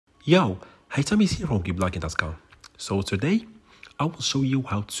Yo, hi, Tom is here from GeekBlooging.com. So today, I will show you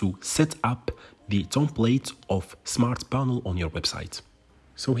how to set up the template of Smart Panel on your website.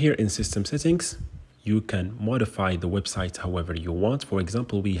 So here in System Settings, you can modify the website however you want. For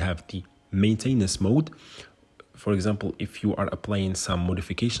example, we have the maintenance mode. For example, if you are applying some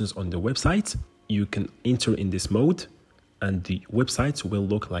modifications on the website, you can enter in this mode and the website will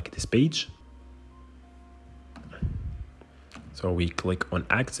look like this page. So we click on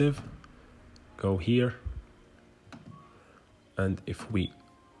active, go here, and if we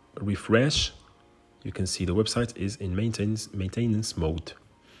refresh, you can see the website is in maintenance mode.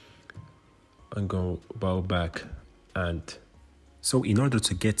 And go back, and so in order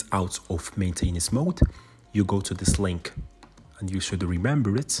to get out of maintenance mode, you go to this link and you should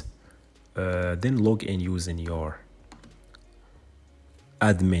remember it, then log in using your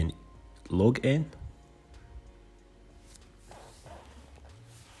admin login.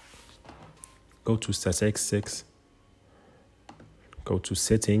 Go to statistics, go to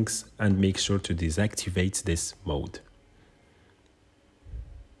settings, and make sure to deactivate this mode.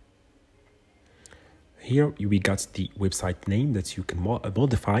 Here we got the website name that you can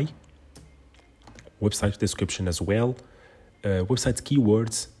modify, website description as well, website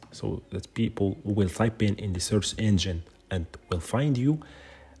keywords, so that people will type in the search engine and will find you,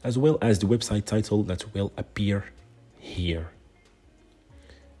 as well as the website title that will appear here.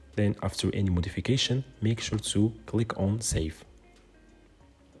 Then after any modification, make sure to click on Save.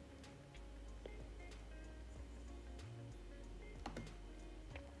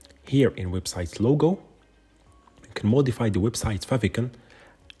 Here in website logo, you can modify the website favicon.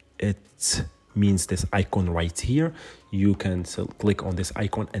 It means this icon right here. You can click on this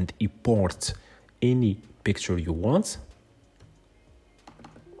icon and import any picture you want.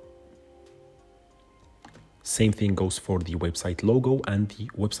 Same thing goes for the website logo and the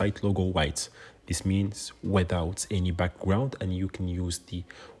website logo white. This means without any background, and you can use the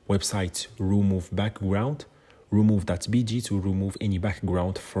website remove background, remove.bg to remove any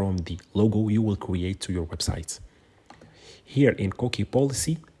background from the logo you will create to your website. Here in cookie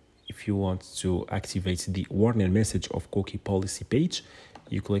policy, if you want to activate the warning message of cookie policy page,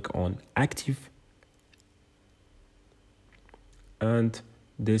 you click on active, and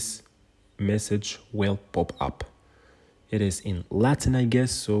this message will pop up. It is in Latin, I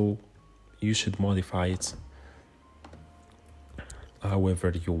guess, so you should modify it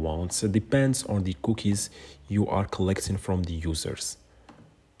however you want. So it depends on the cookies you are collecting from the users.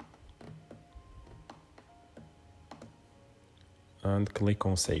 And click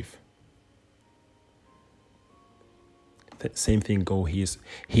on save. The same thing go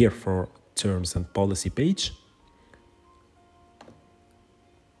here for terms and policy page.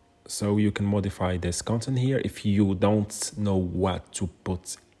 So you can modify this content here. If you don't know what to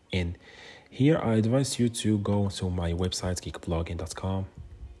put in here, I advise you to go to my website, GeekBlooging.com.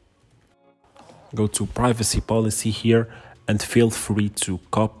 Go to privacy policy here and feel free to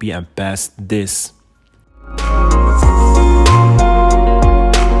copy and paste this.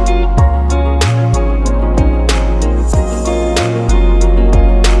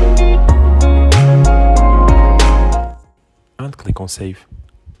 And click on save.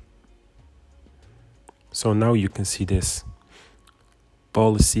 So now you can see this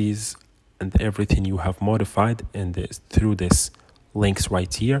policies and everything you have modified through this links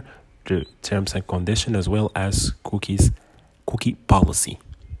right here, the terms and conditions, as well as cookie policy.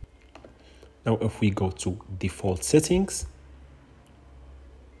 Now if we go to default settings,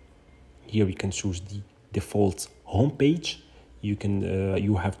 here we can choose the default home page. You can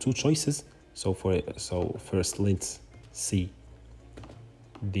you have two choices. So first let's see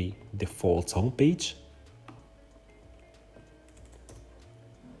the default home page.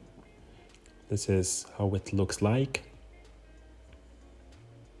 This is how it looks like.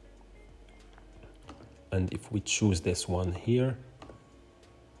 And if we choose this one here,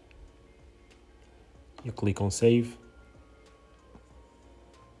 you click on save.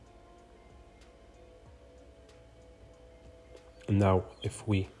 And now if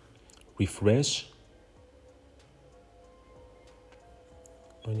we refresh,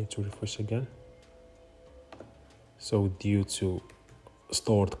 I need to refresh again. So due to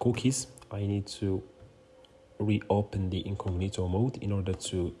stored cookies, I need to reopen the incognito mode in order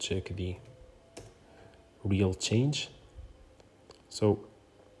to check the real change. So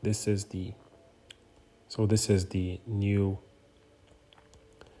this is the new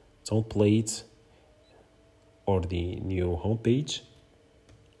template or the new homepage.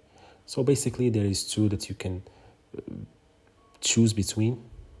 So basically there is two that you can choose between.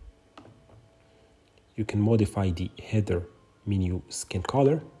 You can modify the header menu skin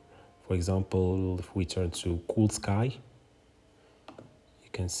color, For example, if we turn to cool sky, you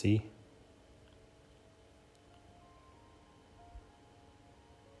can see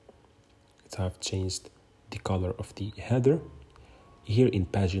it have changed the color of the header. Here in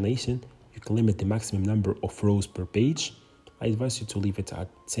pagination, you can limit the maximum number of rows per page. I advise you to leave it at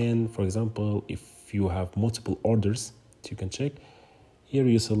 10. For example, if you have multiple orders, you can check. Here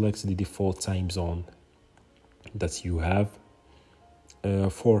you select the default time zone that you have.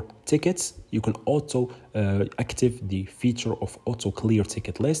 For tickets, you can auto active the feature of auto clear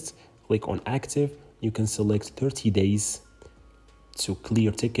ticket list. Click on active. You can select 30 days to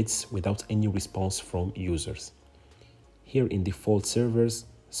clear tickets without any response from users. Here in default service,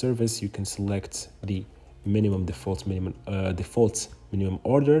 you can select the default minimum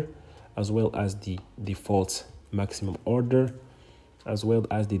order, as well as the default maximum order, as well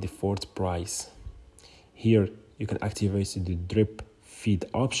as the default price. Here you can activate the drip feed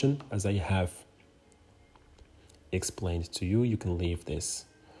option, as I have explained to you. You can leave this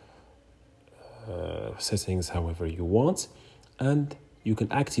settings however you want, and you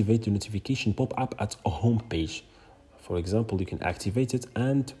can activate the notification pop-up at a home page. For example, you can activate it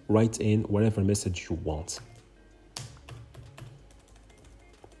and write in whatever message you want.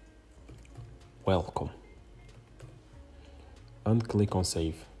 Welcome. And click on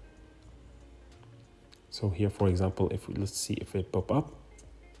save. So here, for example, let's see if it pop up.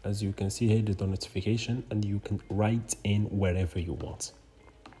 As you can see here, there's the notification, and you can write in wherever you want.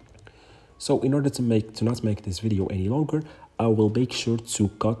 So in order to not make this video any longer, I will make sure to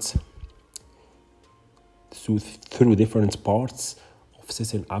cut through different parts of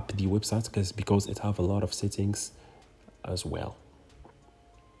setting up the website because it have a lot of settings as well.